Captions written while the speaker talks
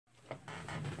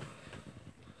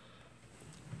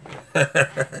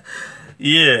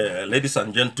Yeah, ladies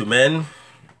and gentlemen,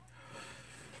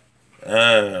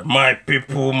 my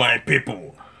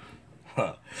people.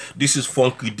 This is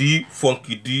Funky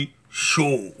D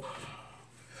Show.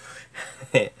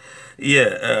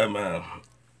 Yeah,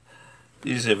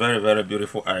 this is a very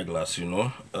beautiful eyeglass, you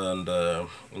know,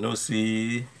 and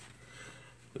see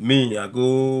me, I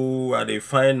dey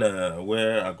find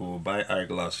where I go buy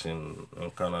eyeglass in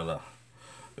Canada,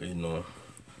 you know.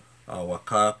 I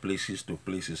waka places to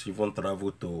places, even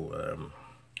travel to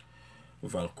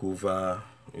Vancouver,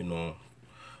 you know,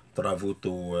 travel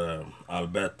to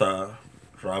Alberta,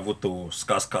 travel to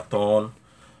Saskatoon,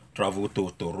 travel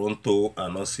to Toronto,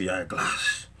 and not see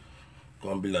eyeglass.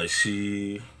 Gonna be like,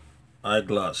 see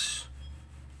eyeglass.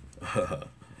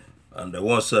 And the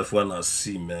one self when I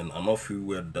see, man, I not feel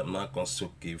weird them. Not gonna say,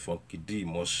 okay, Funky D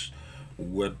must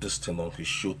wear this thing on his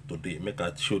show today. Make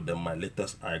I show them my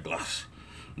latest eyeglass.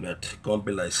 That can't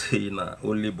be like saying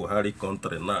only Buhari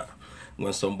country now.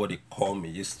 When somebody call me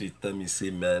yesterday, tell me, say,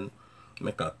 man,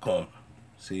 make I come.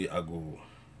 See, I go,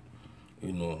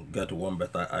 you know, get one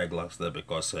better eyeglass there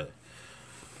because,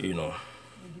 you know,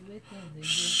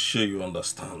 sure you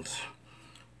understand.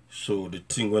 So the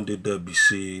thing when they there be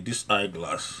say, this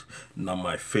eyeglass, now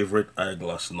my favorite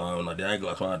eyeglass now. Now the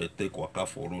eyeglass when they take waka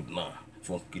for road now.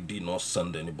 Funky D not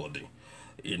send anybody.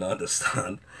 You know,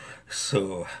 understand?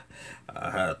 So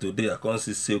today I can't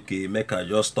say, okay, make I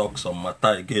just talk some matter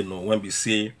again. No, when we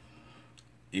say,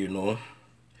 you know,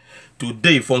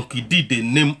 today Funky D they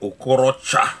name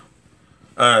Okorocha,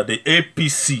 the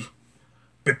APC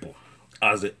people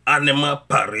as the Animal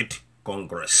Parade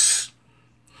Congress,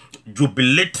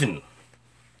 jubilating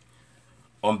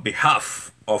on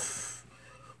behalf of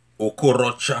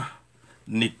Okorocha,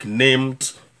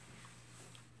 nicknamed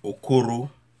Okoro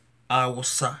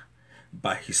Awusa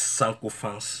by his Sanko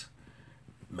fans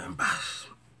members.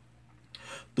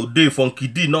 Today, Funky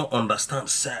D not understand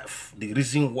self. The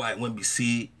reason why when we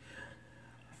see,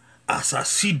 as I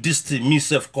see this thing,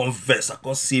 myself converse, I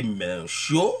can say, man,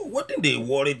 sure, what did they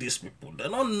worry these people? They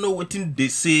don't know what they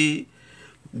say.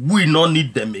 We not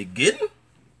need them again.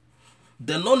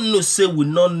 They don't know say we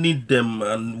not need them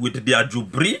and with their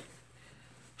jubri.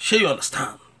 Sure, you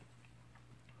understand?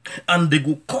 And they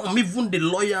go come, even the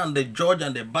lawyer and the judge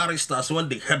and the barristers, when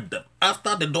they help them,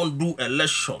 after they don't do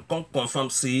election, come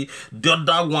confirm, see, the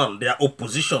other one, their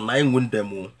opposition, I win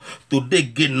them. Today,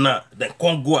 again, now, they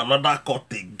can't go another court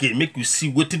again. Make you see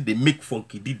what they make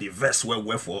Funky D the verse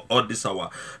where for all this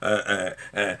our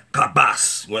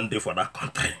cabas one day for that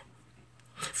country.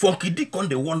 Funky D come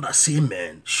they wonder, say,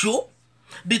 man, sure.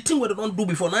 The thing what they don't do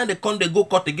before, now they come, they go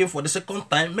court again for the second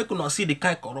time, make you not see the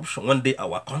kind of corruption one day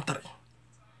our country.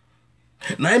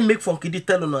 Now I make Funky D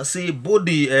tell them, say, both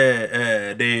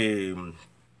the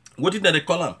what did they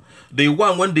call them? The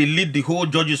one when they lead the whole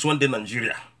judges one day in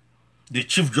Nigeria, the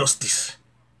Chief Justice,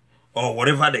 or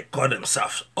whatever they call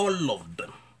themselves, all of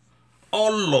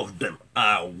them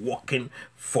are working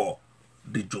for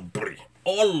the Jobri.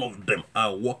 All of them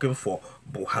are working for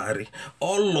Buhari.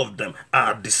 All of them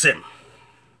are the same.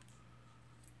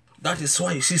 That is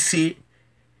why you see, say,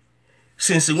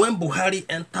 since when Buhari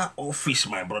enter office,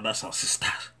 my brothers and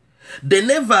sisters, they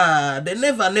never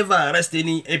arrest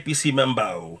any APC member.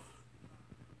 Oh.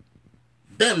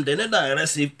 They never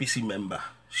arrest APC member.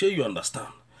 Sure you understand?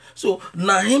 So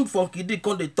now him Funky D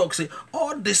come they talk, say,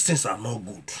 all these things are not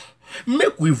good.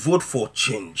 Make we vote for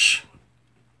change.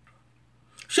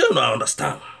 Sure you not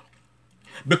understand?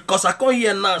 Because I can't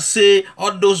hear now say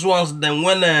all those ones then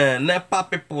when NEPA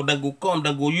people then go come,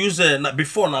 then go use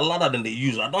before na ladder than they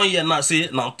use. I don't hear now say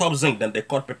now top zinc then they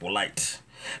cut people light.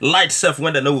 Light self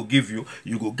when they no will give you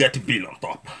go get bill on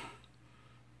top.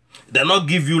 They not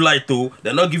give you light too,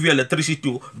 they not give you electricity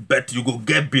too, but you go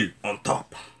get bill on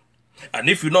top. And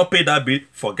if you not pay that bill,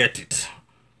 forget it.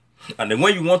 And then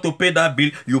when you want to pay that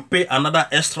bill, you pay another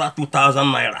extra 2,000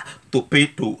 naira to pay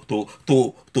to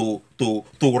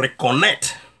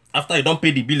reconnect. After you don't pay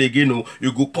the bill again,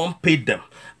 you go come pay them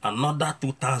another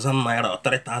 2,000 naira or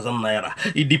 3,000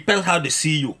 naira. It depends how they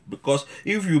see you. Because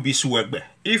if you be swagbe,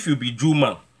 if you be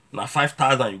Juman, now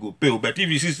 5,000 you go pay. But if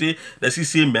you see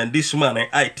say, man, this man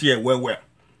IT well.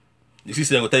 The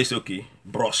system will tell you, say, okay,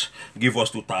 bros, give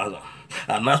us 2,000.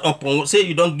 And now upon say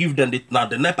you don't give them now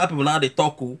the NEPA people now they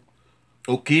talk.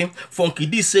 Okay, Funky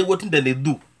D say what then they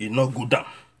do, it not go down.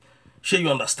 Sure you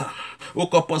understand?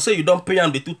 Okay, upon say you don't pay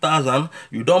on the 2,000,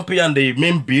 you don't pay on the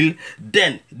main bill,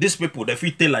 then these people they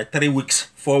fit take like 3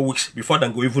 weeks, 4 weeks before they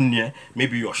go even near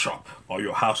maybe your shop or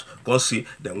your house. Go see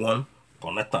the one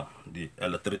connect them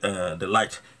the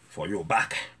light for your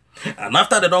back. And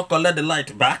after they don't collect the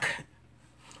light back,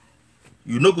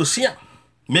 you no go see them.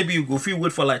 Maybe you go feel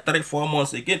wait for like 3-4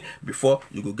 months again before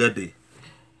you go get the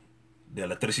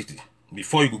electricity.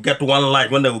 Before you go get one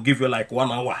light when they will give you like 1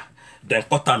 hour. Then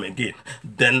cut time again.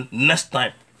 Then next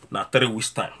time, now 3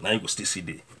 weeks time, now you go still see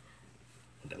the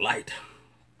light.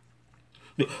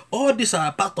 All these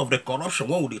are part of the corruption.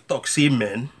 When we talk, say,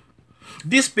 man,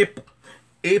 these people,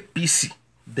 APC,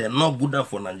 they're not good enough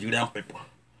for Nigerian people.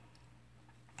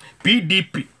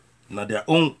 PDP, now their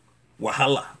own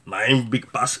wahala, now in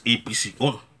big pass APC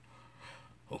own.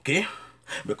 Okay?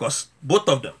 Because both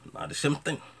of them are the same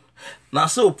thing. Now,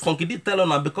 so Funky did tell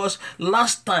now because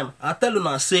last time I tell you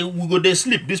now, say we go they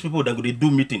sleep. These people then go they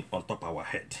do meeting on top of our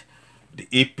head. The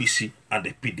APC and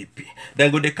the PDP.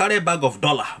 Then go they carry a bag of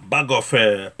dollar, bag of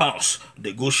pounds.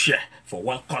 They go share for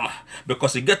one corner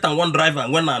because they get on one driver.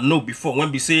 When I know before,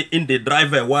 when we say in the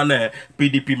driver one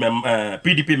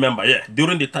PDP member, yeah,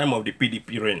 during the time of the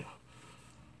PDP reign.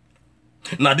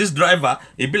 Now this driver,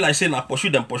 it be like saying I pursue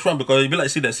them because it be like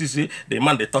say them see the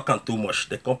man they talking too much.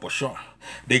 They come pursue.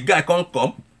 The guy can't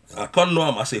come. I can't know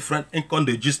him as a friend. He can't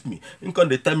they gist me. He can't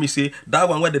they tell me say that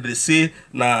one where they say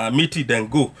na meet it then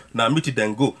go. Na meet it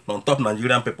then go. On top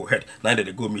Nigerian people head. Now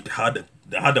they go meet how they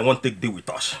want to take deal with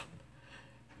us.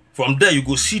 From there you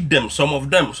go see them. Some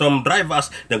of them, some drivers,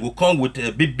 they go come with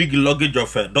a big luggage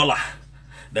of $1.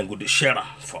 Then go they share them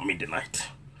for midnight.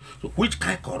 So which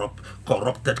kind of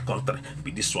corrupted country be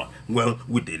this one when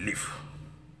we they live?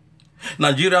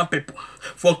 Nigerian people,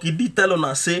 Funky D tell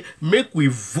us say, make we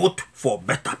vote for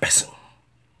better person.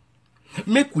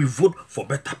 Make we vote for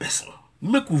better person.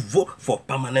 Make we vote for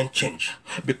permanent change.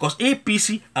 Because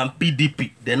APC and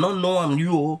PDP, they don't know I'm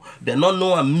you, they don't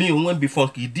know I'm me when be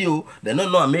Funky D, they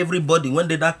don't know I'm everybody when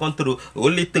they that country. The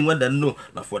only thing when they know,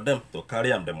 now for them to carry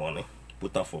them the money,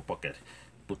 put them for pocket,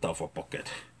 put them for pocket,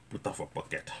 put them for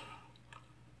pocket.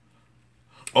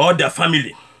 Or their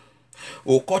family.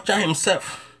 Okocha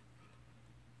himself.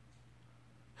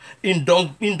 In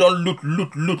don't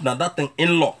loot. Now that thing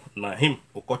in law. Now him,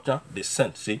 Okocha, they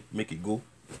sent, say, make it go.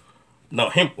 Now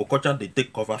him, Okocha, they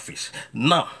take cover fish.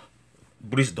 Now,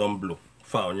 breeze don't blow.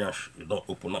 Fire nyash, they don't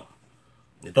open up.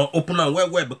 They don't open up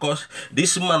well because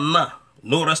this man now,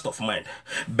 no rest of mind.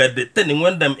 But the thing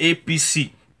when them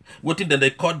APC, what did they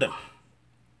call them?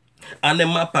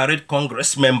 Animal Parade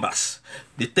Congress members.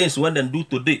 The things when they do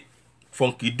today,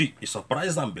 Funky D, it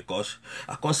surprised them because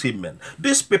I can't say, man,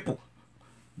 these people,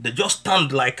 they just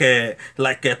stand like a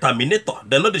Terminator.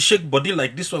 They're not the shake body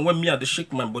like this one when me they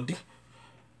shake my body.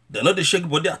 They're not the shake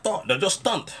body at all. They just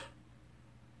stand.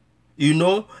 You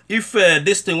know, if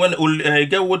this thing when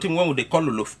get what thing when they call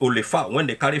ole foul when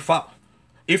they carry foul.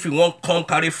 If you want come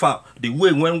carry foul, the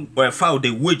way when foul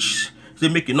they wage, they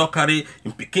make it not carry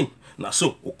in Peking. Now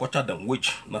so, Okocha them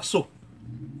wage. Now so,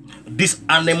 this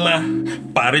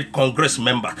Animal Parade Congress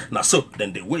member. Now so,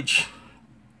 then they wage.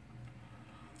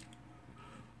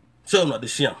 So not the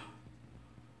same.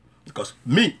 Because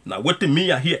me, now waiting me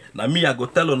are here. Now me I go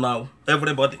tell you now,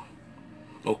 everybody.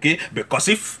 Okay? Because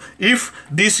if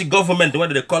this government,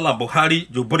 what they call a Buhari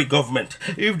Jobori government,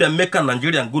 if they make a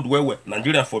Nigerian good way,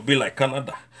 Nigerian for be like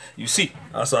Canada. You see,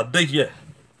 as I day here,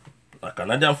 a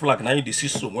Canadian flag, now this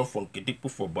is so one from Kidipu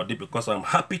for body because I'm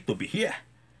happy to be here.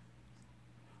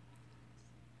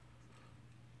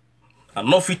 I'm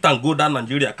not fit and go down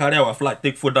Nigeria, carry our flag,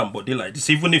 take food and body like this.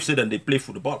 Even if say then they play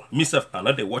football. Myself, I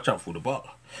know they watch on football.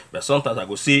 But sometimes I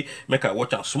go see, make I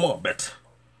watch on small, but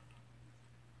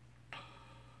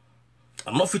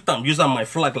I'm not fit and using my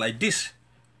flag like this.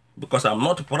 Because I'm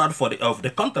not proud for of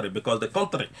the country, because the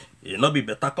country will not be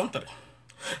better country.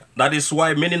 That is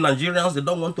why many Nigerians, they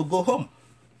don't want to go home.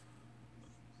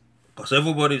 Because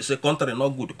everybody say country not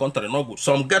good, country not good.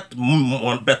 Some get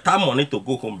better money to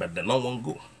go home, but they don't want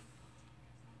to go.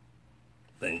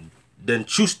 Then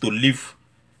choose to live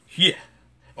here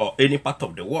or any part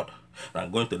of the world than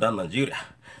going to that Nigeria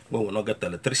where we will not get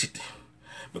electricity.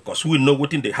 Because we know what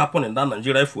thing they happen in that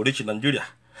Nigeria if we reach Nigeria.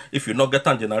 If you not get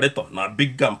a generator, now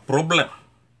big problem.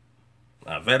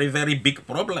 A very, very big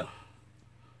problem.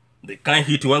 They can't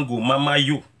hit one go mama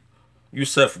you.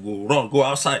 Yourself go run, go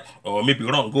outside, or maybe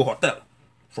run, go hotel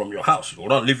from your house. You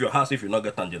run, leave your house if you not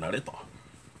get a generator.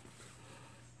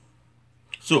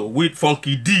 So with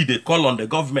Funky D, they call on the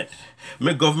government.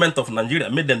 Make government of Nigeria,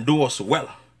 make them do us well.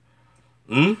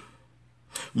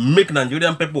 Make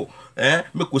Nigerian people,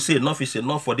 make we say enough is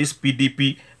enough for this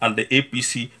PDP and the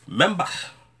APC members.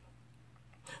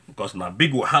 Because now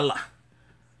big wahala.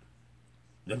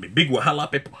 There be big wahala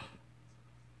people.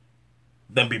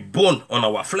 There be bone on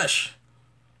our flesh.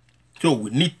 So we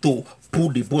need to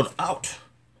pull the bone out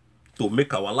to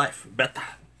make our life better.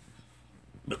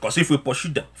 Because if we pursue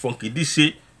them, Funky D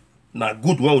say, now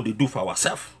good what would they do for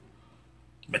ourselves?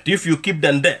 But if you keep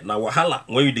them there, now wahala,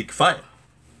 when you dig fine.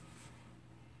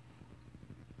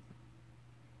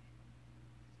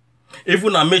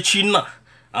 Even Amechi,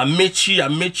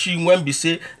 when we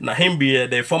say, na him be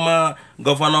the former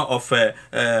governor of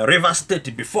River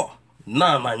State before.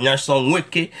 Now, Nyanson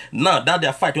Weke, now that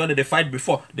they fight, when they fight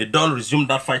before, they don't resume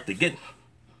that fight again.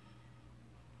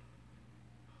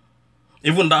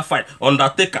 Even that fight,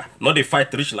 Undertaker, not the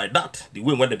fight reach like that. The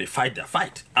way when they fight their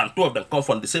fight, and two of them come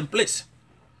from the same place.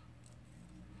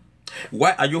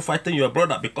 Why are you fighting your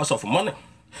brother? Because of money,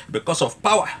 because of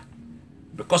power,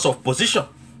 because of position.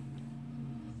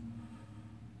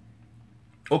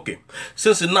 Okay,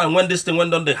 since now when this thing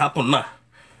went on, they happen now.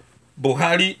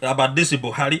 Buhari, about this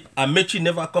Buhari, Amechi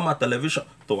never come at television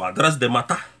to address the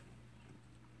matter.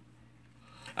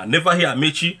 I never hear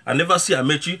Amechi, I never see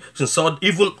Amechi since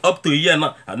even up to a year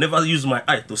now. I never use my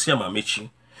eye to see Amechi.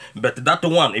 But that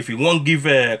one, if you won't give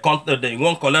they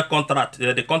won't collect contract,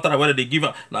 the contract whether they give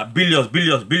now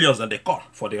billions, and they call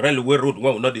for the railway road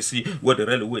when we not they see where the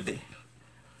railway they.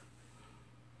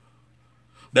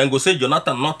 Then go say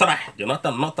Jonathan not try. Nah,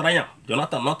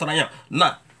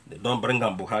 they don't bring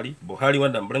up Buhari. Buhari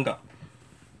when they bring up.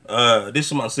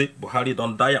 This man say Buhari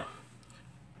don't die.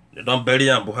 They don't bury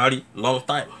him Buhari long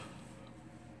time.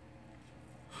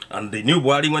 And the new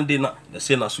Buhari when they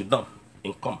say na Sudan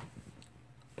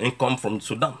income from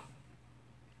Sudan.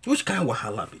 Which kind of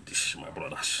wahala be this, my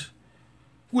brothers?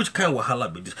 Which kind of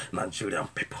wahala be this, Nigerian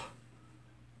people?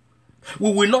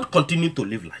 We will not continue to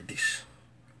live like this.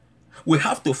 We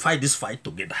have to fight this fight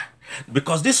together.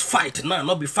 Because this fight now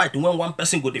not be fight when one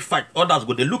person go to fight, others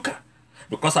go to look at.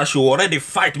 Because I should already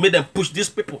fight, make them push these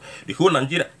people. The whole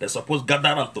Nigeria, they're supposed to gather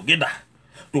around together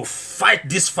to fight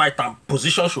this fight and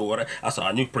position SOWORE as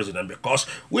our new president. Because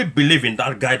we believe in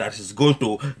that guy that is going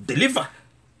to deliver.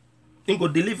 He go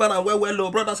deliver and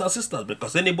well, brothers and sisters.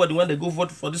 Because anybody when they go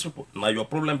vote for these people, now your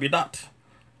problem be that.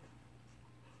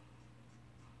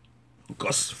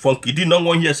 Because Funky D no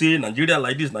one here say Nigeria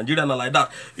like this, Nigeria not like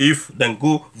that. If then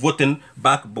go voting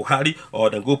back Buhari or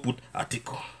then go put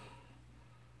Atiku.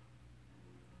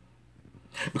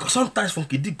 Because sometimes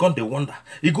Funky D come they wonder.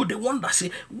 He go they wonder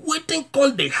say waiting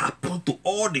can they happen to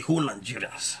all the whole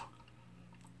Nigerians.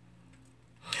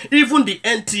 Even the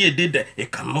NTA did that, they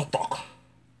cannot talk.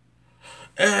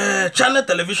 Channel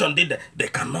television did that, they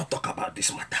cannot talk about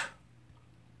this matter.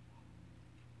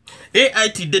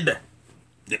 AIT did that.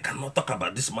 They cannot talk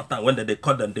about this matter when they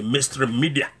call them the mainstream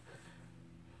media.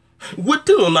 What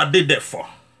on are they there for?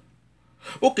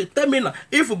 Okay, tell me now,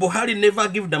 if Buhari never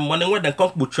give them money when they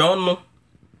come to China,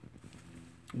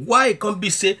 why it can't be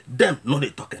say them no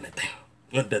they talk anything?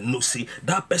 When they no see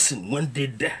that person when they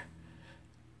there.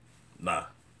 Now,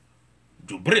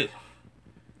 Jubril.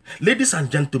 Ladies and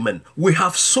gentlemen, we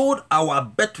have sold our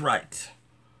birthright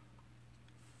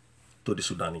to the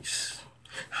Sudanese.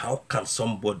 How can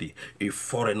somebody, a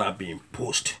foreigner, be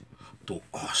imposed to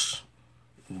us?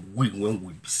 When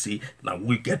we say, now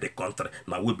we get the country,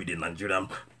 now we be the Nigerian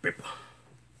people.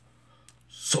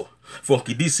 So,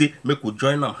 Funky D say, make we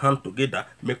join them hand together,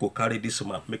 make we carry this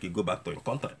man, make it go back to his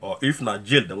country. Or if not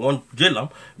jail, they want jail him,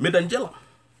 make them jail him.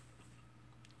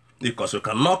 Because you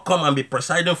cannot come and be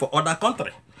presiding for other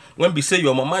country. When we say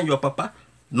your mama and your papa,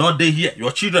 not they here,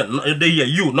 your children, not they here,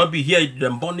 you, not be here,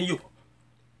 them born you.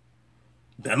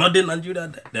 They're not in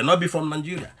Nigeria. They're not be from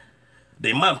Nigeria.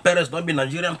 The man parents not be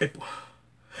Nigerian people.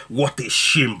 What a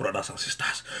shame, brothers and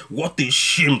sisters. What a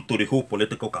shame to the whole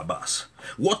political cabals.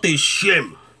 What a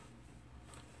shame.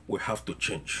 We have to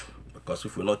change. Because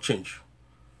if we not change,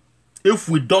 if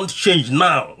we don't change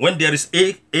now, when there is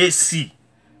AAC,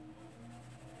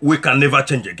 we can never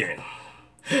change again.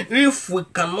 If we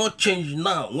cannot change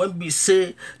now, when we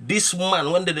say this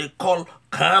man, when they call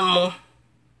Kano,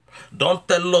 don't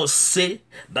tell us, say,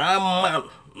 that man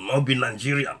not be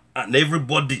Nigerian. And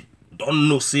everybody don't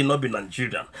know, say, not be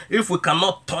Nigerian. If we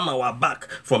cannot turn our back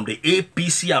from the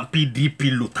APC and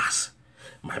PDP looters,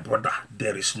 my brother,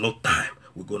 there is no time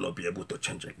we're going to be able to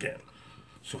change again.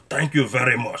 So thank you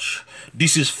very much.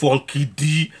 This is Funky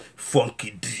D.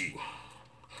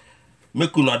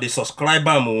 Make una the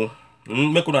subscriber mo.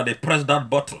 Make una the press that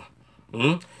button.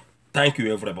 Thank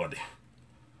you, everybody.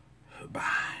 Bye.